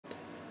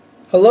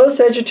Hello,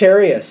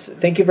 Sagittarius.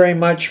 Thank you very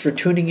much for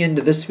tuning in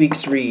to this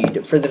week's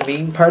read. For the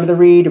main part of the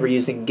read, we're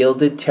using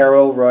Gilded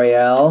Tarot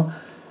Royale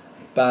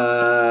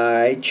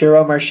by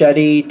Chiro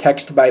Marchetti,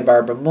 text by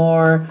Barbara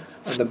Moore.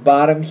 On the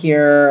bottom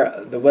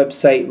here, the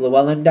website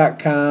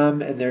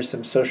llewellyn.com, and there's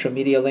some social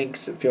media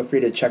links. Feel free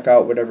to check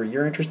out whatever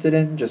you're interested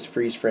in. Just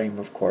freeze frame,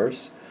 of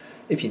course,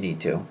 if you need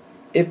to.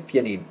 If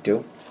you need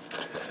to.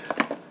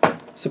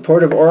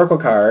 Supportive Oracle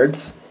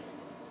cards.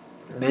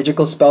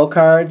 Magical Spell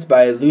cards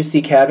by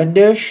Lucy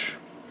Cavendish.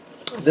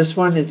 This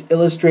one is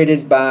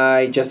illustrated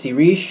by Jesse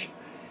Reish.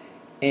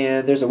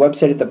 And there's a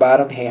website at the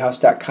bottom,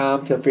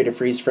 hayhouse.com. Feel free to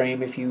freeze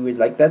frame if you would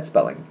like that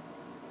spelling.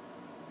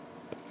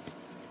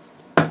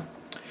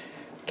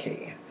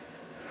 Okay.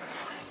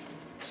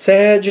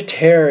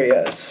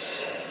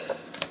 Sagittarius.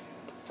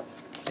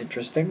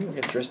 Interesting,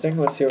 interesting.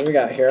 Let's see what we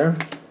got here.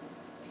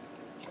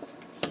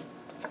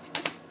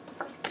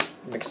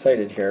 I'm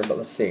excited here, but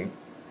let's see.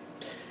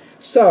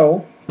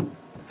 So,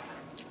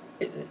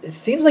 it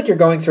seems like you're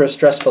going through a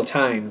stressful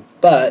time,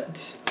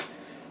 but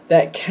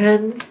that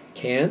can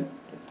end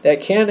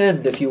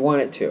if you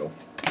want it to.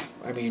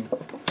 I mean,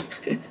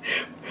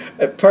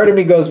 part of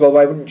me goes, well,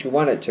 why wouldn't you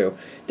want it to?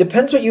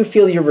 Depends what you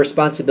feel your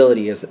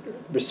responsibilities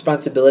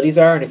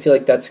are, and I feel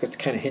like that's what's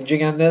kind of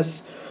hinging on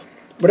this.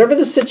 Whatever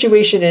the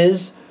situation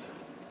is,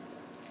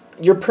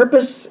 your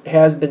purpose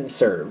has been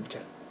served.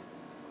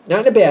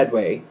 Not in a bad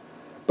way,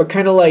 but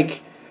kind of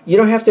like you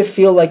don't have to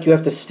feel like you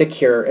have to stick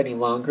here any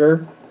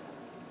longer.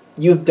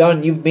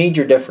 You've made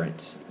your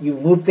difference.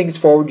 You've moved things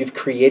forward. You've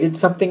created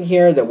something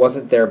here that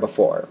wasn't there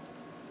before.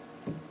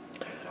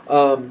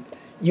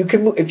 You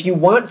can, if you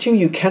want to,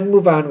 you can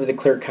move on with a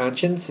clear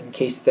conscience in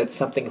case that's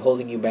something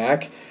holding you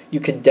back.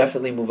 You can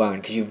definitely move on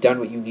because you've done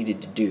what you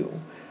needed to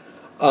do.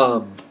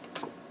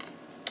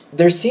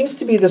 There seems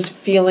to be this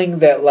feeling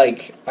that,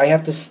 like, I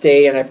have to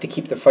stay and I have to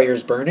keep the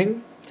fires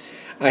burning.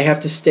 I have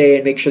to stay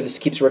and make sure this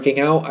keeps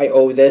working out. I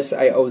owe this,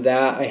 I owe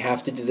that. I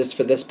have to do this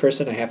for this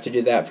person. I have to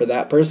do that for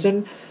that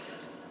person.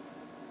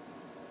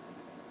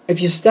 If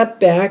you step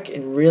back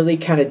and really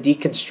kind of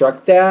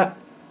deconstruct that,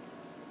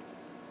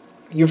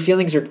 your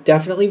feelings are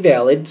definitely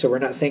valid, so we're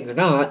not saying they're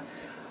not.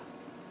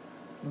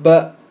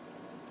 But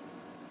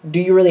do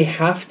you really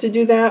have to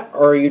do that,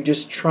 or are you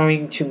just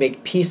trying to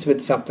make peace with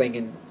something,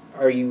 and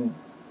are you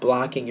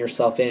blocking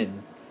yourself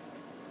in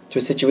to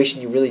a situation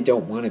you really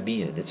don't want to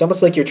be in? It's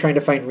almost like you're trying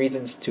to find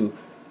reasons to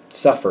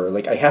suffer.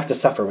 Like, I have to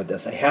suffer with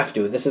this. I have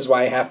to, and this is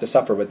why I have to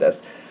suffer with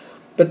this.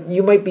 But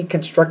you might be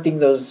constructing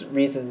those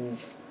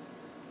reasons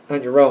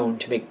on your own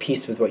to make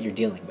peace with what you're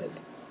dealing with.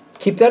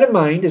 Keep that in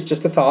mind. It's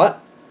just a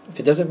thought. If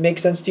it doesn't make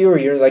sense to you, or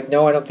you're like,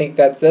 no, I don't think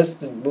that's this,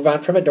 then move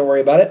on from it. Don't worry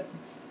about it.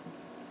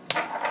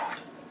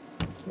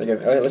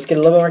 Okay, let's get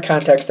a little more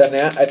context on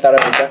that. I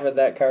thought I was done with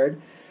that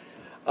card.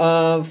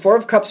 Four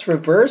of Cups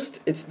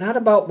reversed. It's not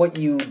about what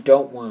you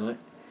don't want.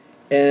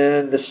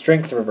 And the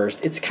Strength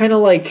reversed. It's kind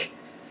of like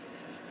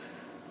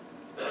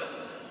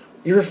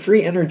you're a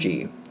free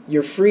energy.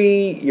 You're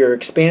free, you're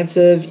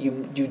expansive, you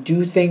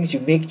do things,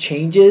 you make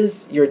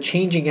changes, you're a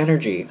changing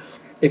energy.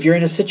 If you're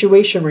in a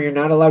situation where you're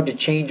not allowed to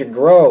change and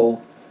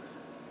grow,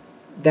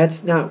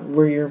 that's not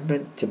where you're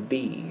meant to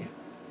be.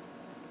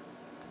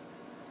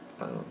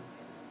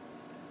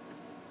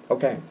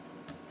 Okay.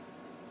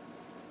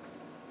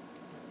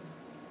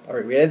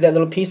 Alright, we added that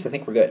little piece, I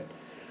think we're good.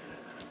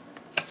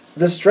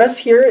 The stress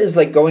here is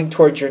like going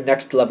towards your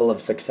next level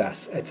of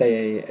success.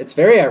 It's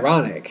very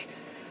ironic.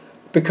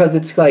 Because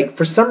it's like,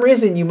 for some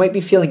reason, you might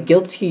be feeling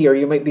guilty, or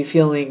you might be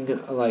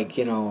feeling like,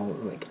 you know,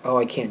 like, oh,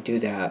 I can't do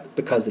that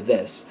because of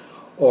this.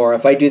 Or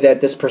if I do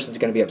that, this person's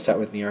going to be upset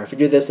with me. Or if I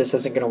do this, this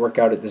isn't going to work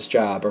out at this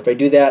job. Or if I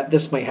do that,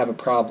 this might have a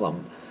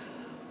problem.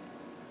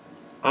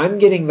 I'm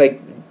getting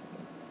like,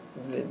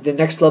 the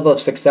next level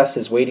of success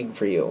is waiting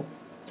for you.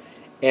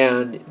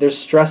 And there's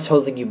stress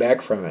holding you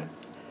back from it.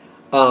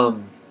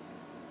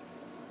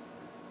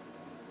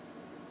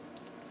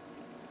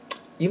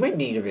 You might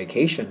need a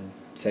vacation,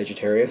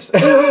 Sagittarius.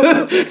 And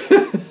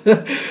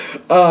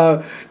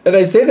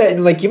I say that,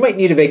 and like, you might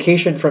need a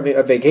vacation from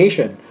a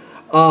vacation.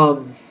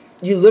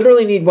 You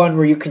literally need one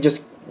where you can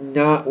just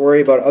not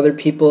worry about other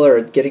people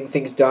or getting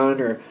things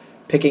done or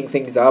picking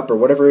things up or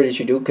whatever it is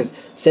you do. Because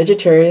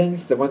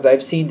Sagittarians, the ones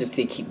I've seen, just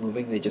they keep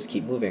moving. They just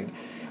keep moving.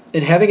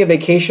 And having a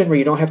vacation where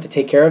you don't have to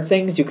take care of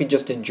things, you can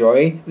just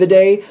enjoy the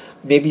day.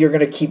 Maybe you're going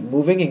to keep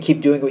moving and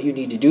keep doing what you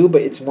need to do,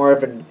 but it's more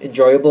of an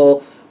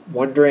enjoyable,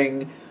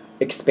 wondering,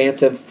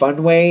 expansive,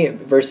 fun way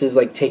versus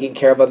like taking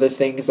care of other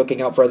things,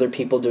 looking out for other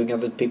people, doing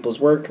other people's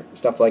work,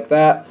 stuff like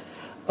that.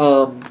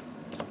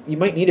 You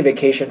might need a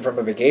vacation from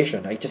a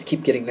vacation. I just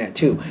keep getting that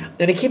too.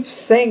 And I keep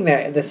saying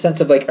that in the sense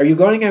of like, are you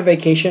going on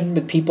vacation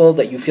with people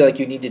that you feel like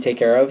you need to take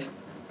care of?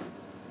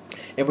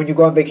 And when you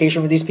go on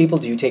vacation with these people,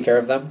 do you take care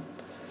of them?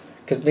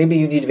 Because maybe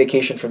you need a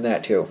vacation from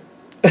that too.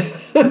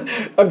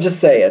 I'm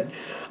just saying.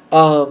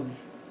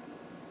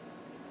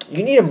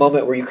 You need a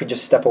moment where you can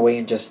just step away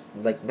and just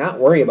like not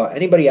worry about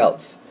anybody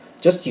else.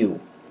 Just you.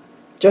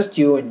 Just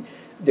you. And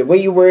the way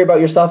you worry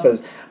about yourself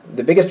is,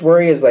 the biggest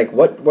worry is like,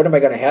 what am I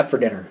going to have for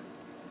dinner?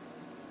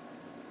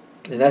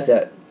 And that's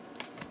it.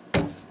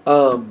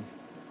 Um,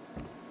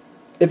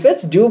 if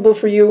that's doable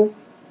for you,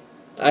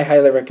 I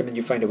highly recommend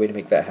you find a way to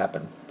make that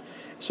happen.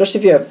 Especially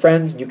if you have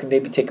friends and you can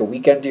maybe take a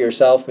weekend to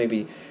yourself,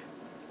 maybe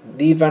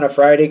leave on a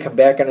Friday, come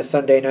back on a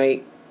Sunday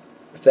night,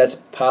 if that's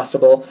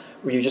possible,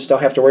 where you just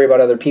don't have to worry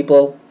about other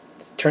people.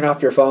 Turn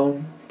off your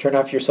phone, turn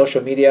off your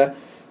social media,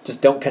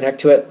 just don't connect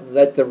to it.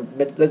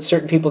 Let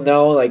certain people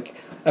know, like,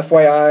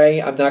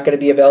 FYI, I'm not going to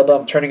be available.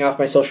 I'm turning off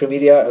my social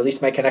media, at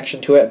least my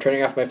connection to it. I'm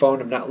turning off my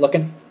phone. I'm not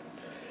looking.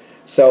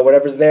 So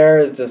whatever's there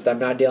is just, I'm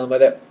not dealing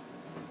with it.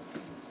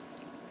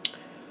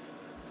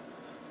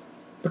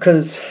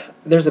 Because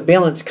there's a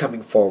balance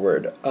coming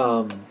forward.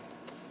 I'm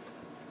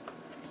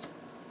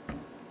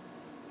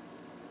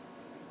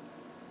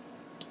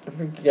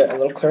going to get a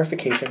little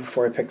clarification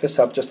before I pick this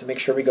up, just to make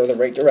sure we go the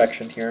right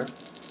direction here.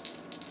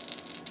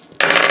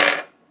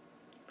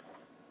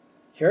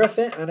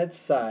 Hierophant on its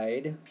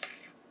side.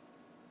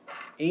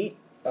 8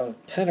 of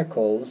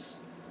Pentacles.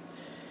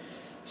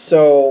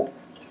 So,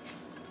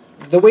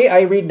 the way I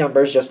read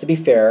numbers, just to be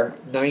fair,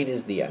 9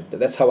 is the end.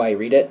 That's how I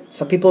read it.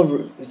 Some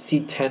people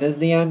see 10 as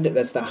the end.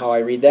 That's not how I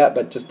read that,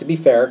 but just to be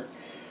fair.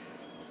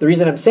 The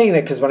reason I'm saying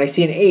that, because when I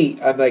see an 8,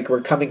 I'm like,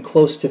 we're coming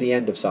close to the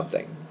end of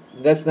something.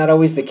 That's not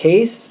always the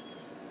case,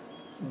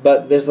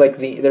 but there's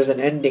an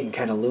ending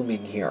kind of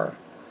looming here.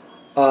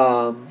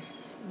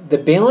 The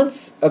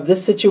balance of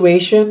this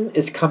situation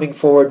is coming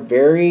forward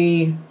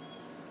very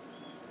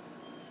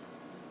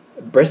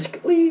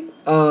briskly.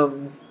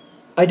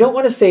 I don't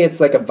want to say it's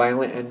like a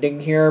violent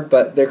ending here,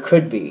 but there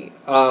could be.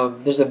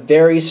 There's a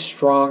very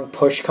strong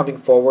push coming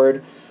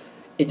forward.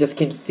 It just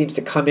seems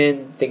to come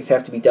in. Things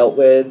have to be dealt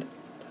with.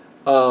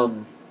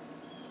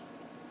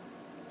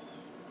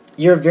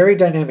 You're a very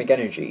dynamic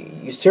energy.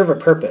 You serve a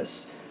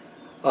purpose.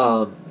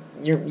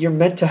 You're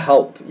meant to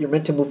help. You're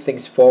meant to move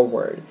things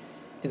forward.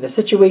 And the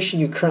situation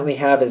you currently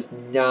have is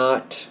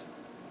not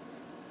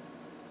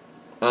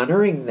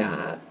honoring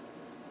that.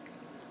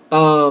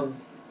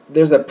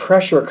 There's a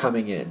pressure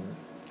coming in.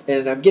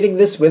 And I'm getting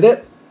this with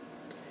it,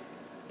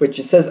 which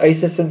it says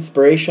Isis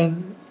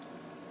inspiration.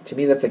 To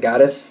me, that's a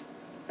goddess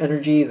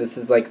energy. This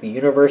is like the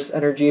universe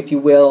energy, if you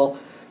will,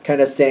 kind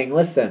of saying,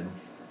 listen,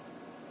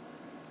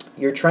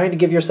 you're trying to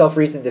give yourself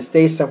reason to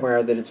stay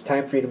somewhere, that it's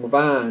time for you to move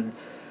on.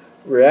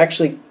 We're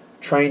actually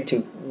trying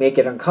to make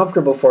it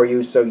uncomfortable for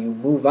you so you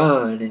move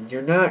on, and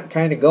you're not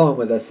kind of going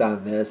with us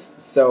on this.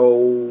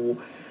 So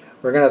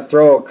we're going to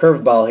throw a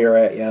curveball here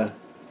at you.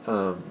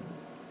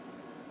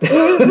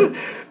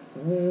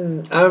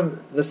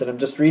 I'm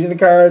just reading the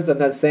cards. I'm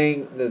not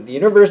saying the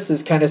universe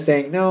is kind of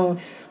saying, no,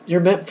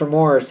 you're meant for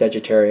more,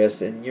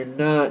 Sagittarius, and you're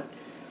not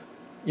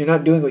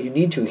doing what you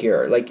need to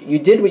here. Like, you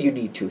did what you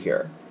need to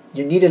here.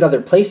 You needed other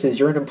places.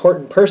 You're an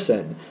important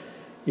person.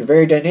 You're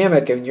very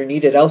dynamic, and you're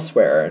needed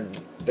elsewhere. And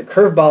the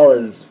curveball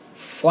is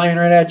flying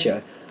right at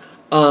you.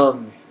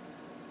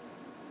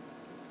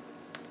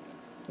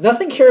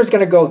 Nothing here is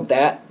going to go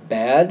that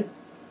bad,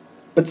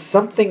 but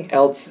something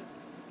else.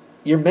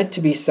 You're meant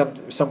to be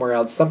somewhere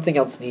else. Something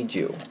else needs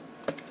you.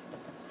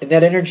 And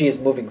that energy is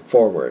moving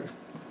forward.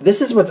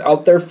 This is what's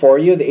out there for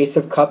you, the Ace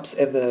of Cups,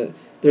 and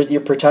you're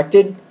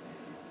protected.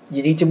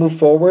 You need to move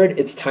forward.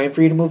 It's time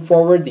for you to move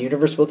forward. The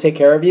universe will take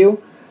care of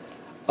you.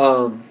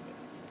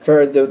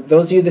 For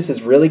those of you this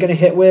is really going to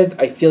hit with,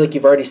 I feel like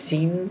you've already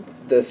seen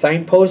the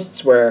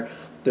signposts where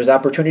there's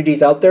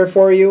opportunities out there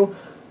for you.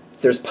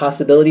 There's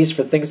possibilities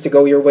for things to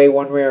go your way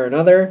one way or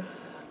another.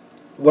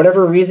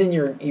 Whatever reason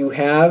you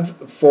have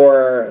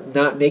for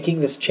not making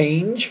this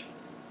change,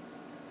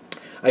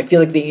 I feel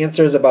like the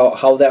answer is about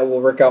how that will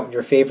work out in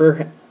your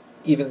favor,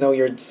 even though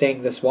you're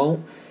saying this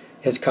won't,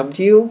 has come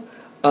to you.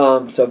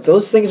 So if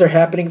those things are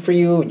happening for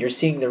you and you're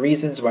seeing the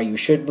reasons why you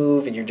should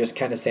move and you're just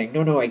kind of saying,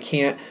 no, I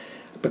can't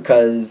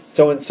because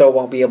so-and-so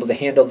won't be able to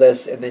handle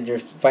this, and then you're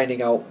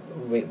finding out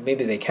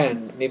maybe they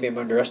can, maybe I'm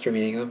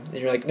underestimating them, and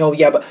you're like, no,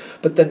 yeah,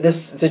 but then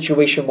this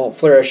situation won't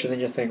flourish, and then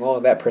you're saying, oh,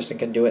 that person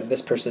can do it, and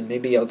this person,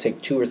 maybe it'll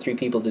take 2 or 3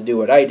 people to do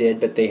what I did,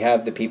 but they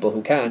have the people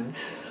who can.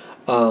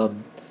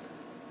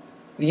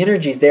 The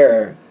energy's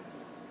there.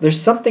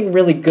 There's something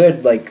really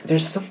good,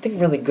 there's something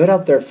really good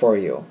out there for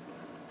you.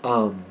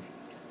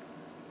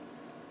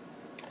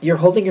 You're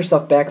holding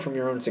yourself back from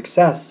your own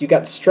success. You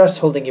got stress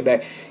holding you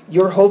back.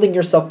 You're holding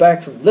yourself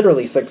back from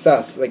literally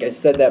success. Like I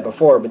said that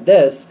before, but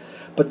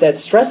that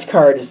stress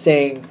card is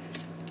saying,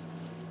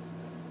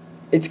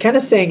 it's kind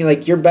of saying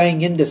like you're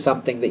buying into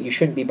something that you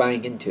shouldn't be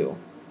buying into.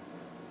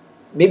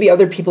 Maybe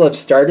other people have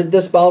started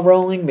this ball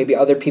rolling. Maybe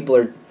other people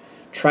are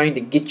trying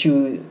to get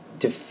you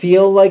to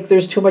feel like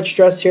there's too much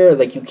stress here,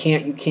 like you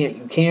can't.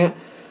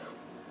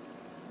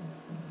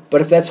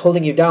 But if that's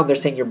holding you down, they're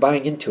saying you're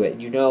buying into it,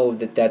 and you know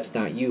that that's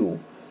not you.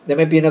 That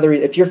might be another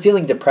reason. If you're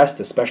feeling depressed,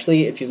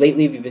 especially if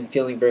lately you've been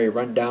feeling very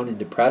run down and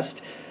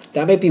depressed,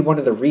 that might be one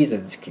of the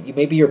reasons.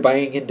 Maybe you're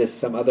buying into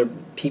some other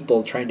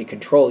people trying to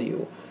control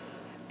you,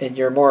 and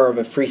you're more of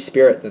a free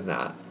spirit than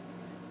that.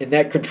 And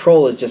that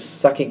control is just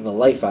sucking the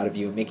life out of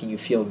you and making you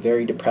feel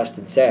very depressed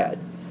and sad.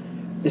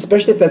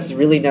 Especially if that's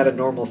really not a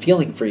normal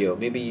feeling for you.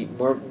 Maybe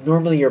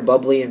normally you're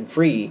bubbly and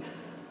free,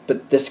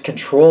 but this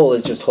control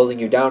is just holding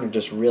you down and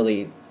just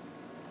really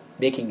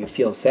making you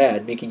feel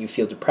sad, making you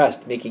feel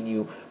depressed, making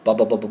you blah,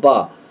 blah, blah, blah,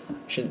 blah. I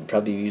shouldn't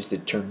probably use the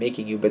term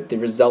making you, but the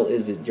result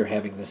is that you're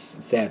having this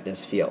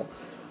sadness feel.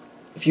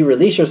 If you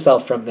release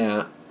yourself from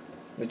that,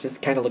 it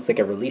just kind of looks like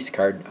a release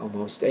card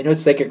almost. I know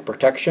it's psychic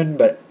protection,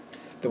 but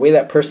the way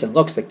that person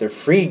looks, like they're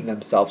freeing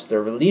themselves,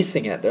 they're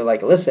releasing it. They're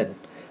like, listen,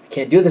 I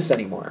can't do this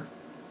anymore.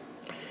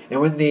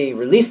 And when they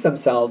release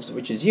themselves,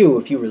 which is you,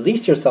 if you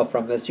release yourself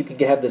from this, you can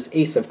have this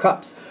Ace of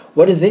Cups.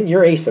 What is in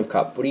your Ace of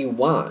Cups? What do you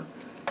want?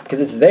 Because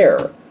it's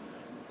there.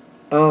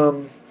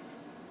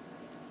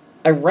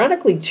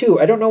 Ironically, too,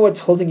 I don't know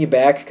what's holding you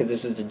back, because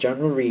this is the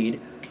general read,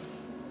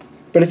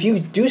 but if you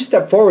do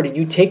step forward and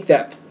you take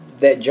that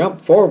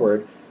jump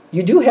forward,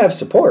 you do have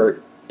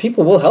support.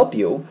 People will help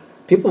you.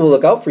 People will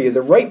look out for you.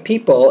 The right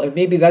people, and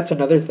maybe that's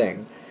another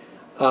thing,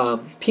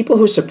 people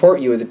who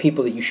support you are the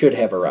people that you should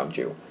have around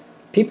you.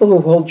 People who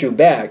hold you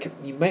back,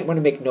 you might want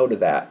to make note of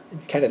that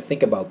and kind of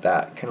think about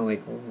that. Kind of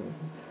like,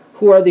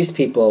 who are these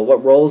people?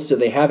 What roles do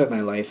they have in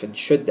my life, and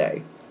should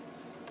they?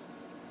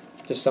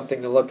 Just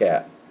something to look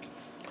at.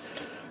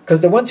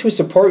 Because the ones who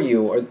support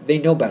you, they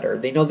know better.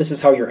 They know this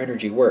is how your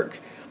energy works.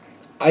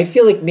 I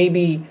feel like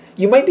maybe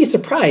you might be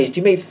surprised.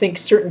 You may think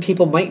certain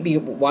people might be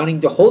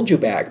wanting to hold you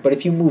back, but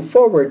if you move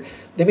forward,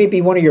 they may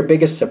be one of your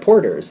biggest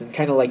supporters and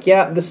kind of like,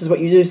 yeah, this is what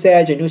you do,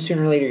 Sag. I knew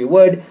sooner or later you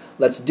would.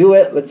 Let's do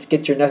it. Let's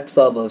get your next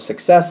level of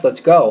success. Let's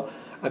go.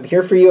 I'm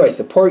here for you. I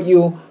support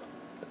you.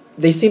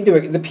 They seem to,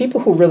 the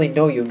people who really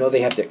know you know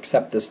they have to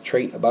accept this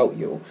trait about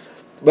you.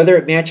 Whether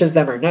it matches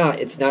them or not,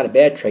 it's not a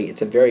bad trait.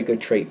 It's a very good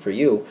trait for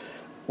you,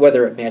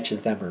 whether it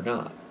matches them or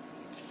not.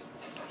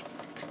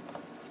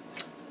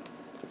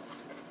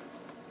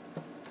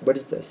 What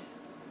is this?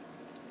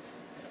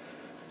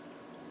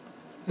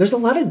 There's a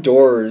lot of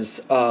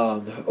doors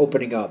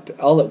opening up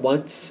all at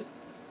once.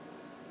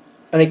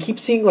 And I keep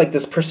seeing like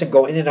this person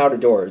go in and out of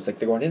doors. Like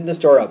they're going in this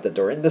door, out that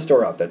door, in this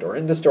door, out that door,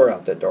 in this door,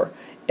 out that door.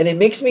 And it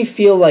makes me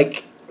feel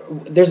like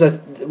there's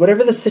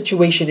whatever the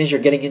situation is you're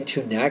getting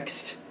into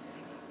next,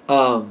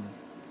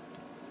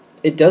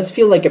 it does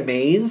feel like a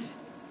maze.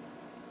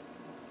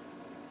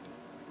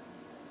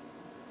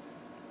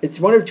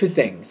 It's one of two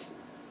things.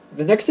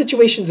 The next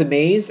situation's a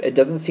maze. It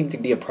doesn't seem to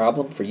be a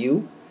problem for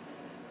you.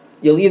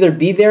 You'll either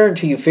be there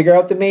until you figure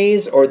out the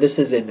maze, or this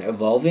is an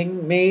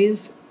evolving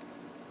maze,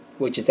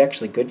 which is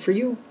actually good for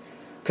you.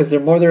 Because the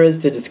more there is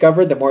to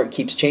discover, the more it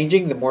keeps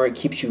changing, the more it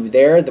keeps you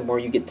there, the more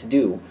you get to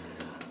do.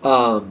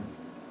 The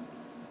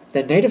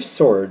Knight of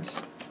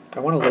Swords,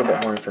 I want a little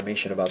bit more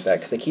information about that,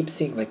 because I keep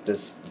seeing like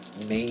this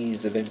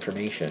maze of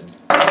information.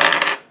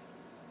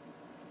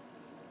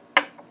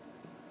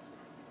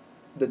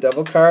 The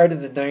Devil card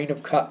and the Nine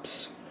of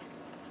Cups.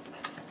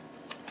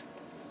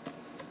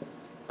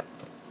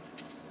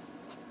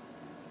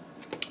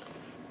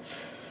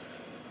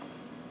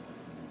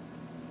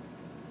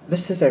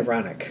 This is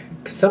ironic,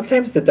 because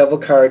sometimes the Devil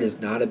card is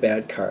not a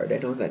bad card. I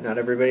know that not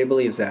everybody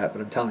believes that,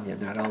 but I'm telling you,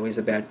 not always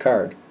a bad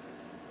card.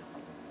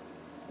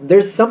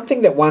 There's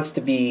something that wants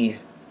to be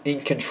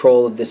in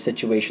control of this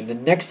situation. The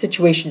next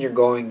situation you're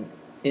going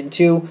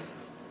into,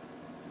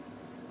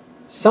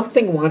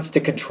 something wants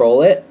to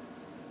control it.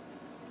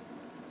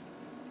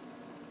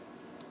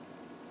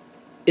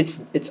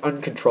 It's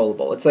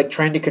uncontrollable. It's like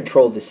trying to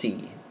control the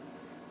sea,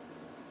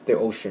 the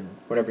ocean,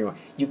 whatever you want.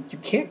 You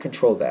can't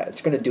control that.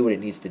 It's going to do what it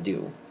needs to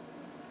do.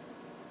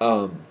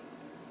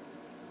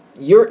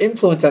 Your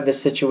influence on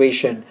this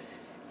situation,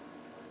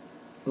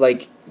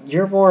 like,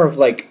 you're more of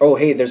like, oh,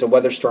 hey, there's a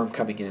weather storm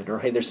coming in, or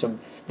hey, this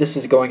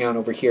is going on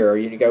over here, or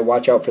you got to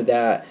watch out for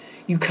that.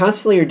 You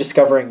constantly are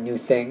discovering new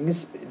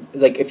things.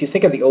 Like, if you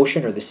think of the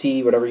ocean or the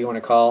sea, whatever you want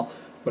to call,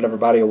 whatever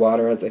body of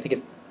water, I think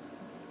it's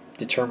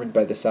determined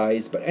by the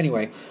size. But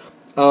anyway,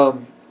 you're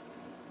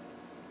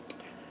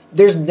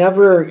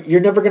never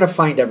going to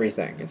find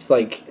everything. It's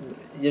like,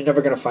 you're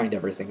never going to find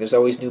everything. There's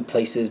always new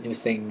places, new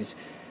things,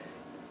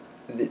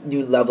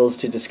 new levels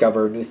to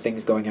discover, new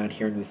things going on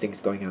here, new things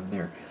going on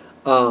there.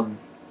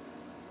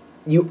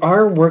 You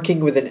are working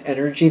with an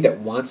energy that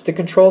wants to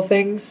control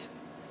things,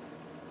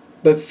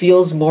 but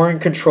feels more in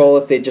control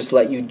if they just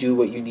let you do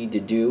what you need to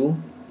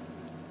do.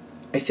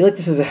 I feel like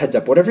this is a heads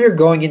up. Whatever you're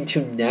going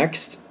into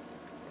next,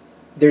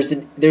 there's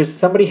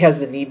somebody has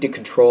the need to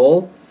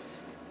control.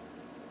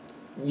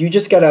 You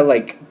just gotta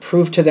like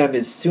prove to them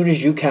as soon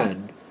as you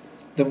can.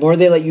 The more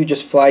they let you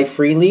just fly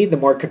freely, the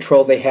more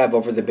control they have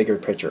over the bigger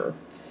picture.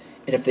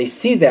 And if they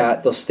see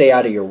that, they'll stay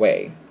out of your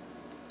way.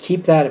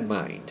 Keep that in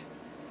mind.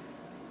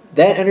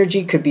 That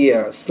energy could be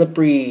a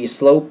slippery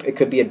slope. It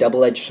could be a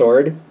double-edged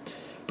sword.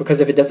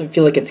 Because if it doesn't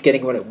feel like it's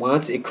getting what it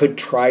wants, it could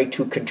try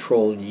to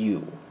control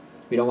you.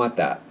 We don't want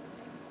that.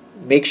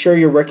 Make sure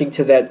you're working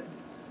to that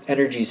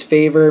energy's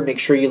favor. Make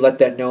sure you let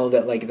that know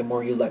that, like, the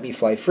more you let me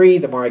fly free,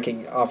 the more I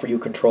can offer you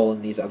control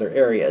in these other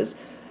areas.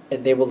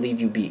 And they will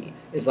leave you be,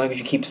 as long as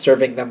you keep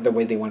serving them the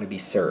way they want to be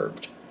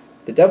served.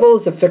 The devil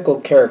is a fickle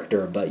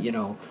character, but, you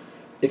know,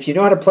 if you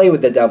know how to play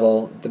with the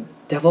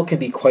devil can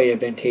be quite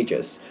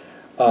advantageous.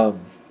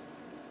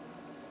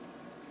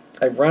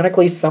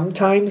 Ironically,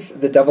 sometimes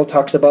the devil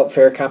talks about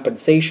fair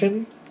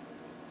compensation,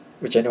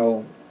 which I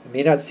know It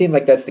may not seem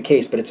like that's the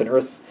case, but it's an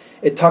earth.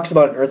 It talks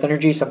about an earth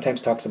energy,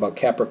 sometimes talks about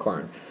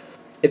Capricorn.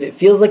 If it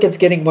feels like it's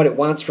getting what it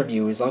wants from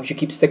you, as long as you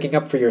keep sticking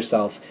up for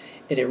yourself,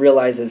 and it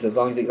realizes as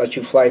long as it lets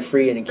you fly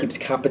free and it keeps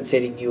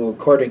compensating you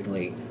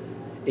accordingly,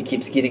 it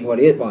keeps getting what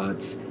it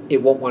wants,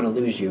 it won't want to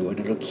lose you, and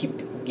it'll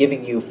keep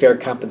giving you fair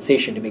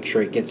compensation to make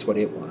sure it gets what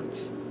it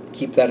wants.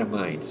 Keep that in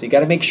mind. So you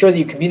got to make sure that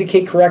you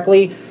communicate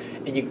correctly,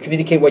 and you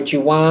communicate what you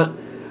want.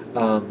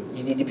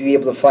 You need to be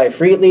able to fly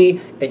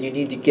freely, and you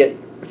need to get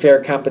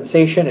fair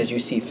compensation as you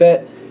see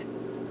fit.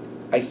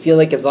 I feel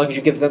like as long as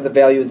you give them the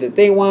value that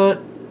they want,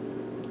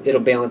 it'll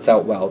balance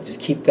out well. Just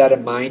keep that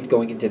in mind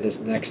going into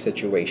this next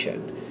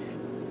situation.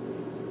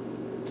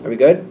 Are we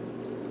good?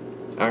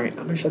 Alright,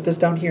 I'm going to shut this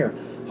down here.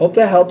 Hope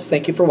that helps.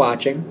 Thank you for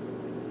watching.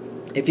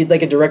 If you'd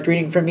like a direct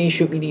reading from me,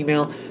 shoot me an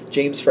email,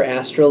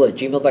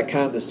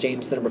 jamesforastral@gmail.com. That's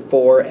James the number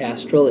 4,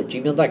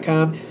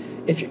 astral@gmail.com.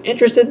 If you're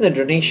interested in the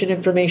donation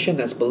information,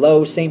 that's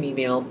below, same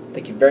email.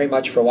 Thank you very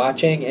much for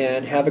watching,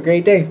 and have a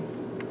great day.